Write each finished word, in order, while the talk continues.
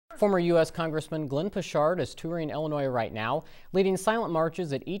Former U.S. Congressman Glenn Poshard is touring Illinois right now, leading silent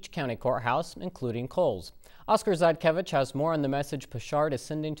marches at each county courthouse, including Cole's. Oscar Rzodkiewicz has more on the message Poshard is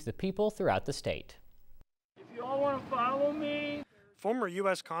sending to the people throughout the state. If you all want to follow me. Former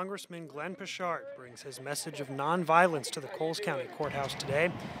U.S. Congressman Glenn Poshard brings his message of nonviolence to the Coles County Courthouse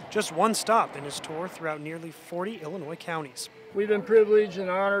today, just one stop in his tour throughout nearly 40 Illinois counties. We've been privileged and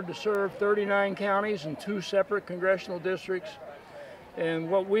honored to serve 39 counties in 2 separate congressional districts.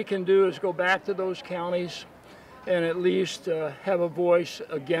 And what we can do is go back to those counties and at least have a voice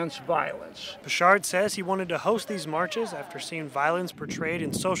against violence. Poshard says he wanted to host these marches after seeing violence portrayed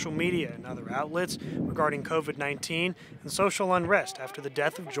in social media and other outlets regarding COVID-19 and social unrest after the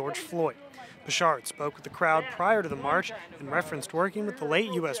death of George Floyd. Poshard spoke with the crowd prior to the march and referenced working with the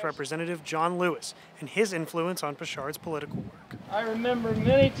late U.S. Representative John Lewis and his influence on Poshard's political work. I remember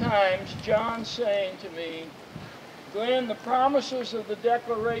many times John saying to me, "Glenn, the promises of the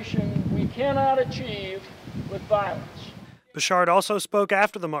Declaration we cannot achieve with violence." Poshard also spoke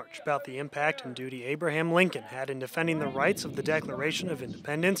after the march about the impact and duty Abraham Lincoln had in defending the rights of the Declaration of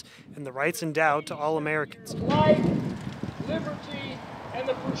Independence and the rights endowed to all Americans. Life, liberty, and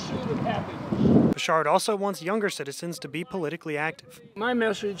the pursuit of happiness. Poshard also wants younger citizens to be politically active. My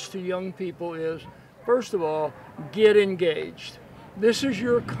message to young people is, first of all, get engaged. This is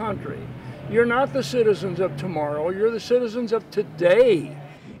your country. You're not the citizens of tomorrow, you're the citizens of today.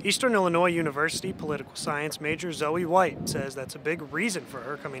 Eastern Illinois University political science major Zoe White says that's a big reason for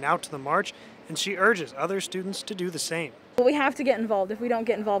her coming out to the march, and she urges other students to do the same. We have to get involved. If we don't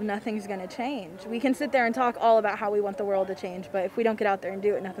get involved, nothing's going to change. We can sit there and talk all about how we want the world to change, but if we don't get out there and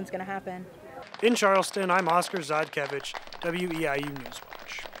do it, nothing's going to happen. In Charleston, I'm Oscar Rzodkiewicz, WEIU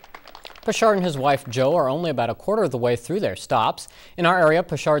Newswatch. Poshard and his wife Jo are only about a quarter of the way through their stops. In our area,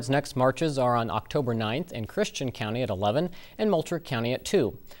 Poshard's next marches are on October 9th in Christian County at 11 and Moultrie County at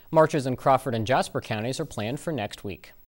 2. Marches in Crawford and Jasper counties are planned for next week.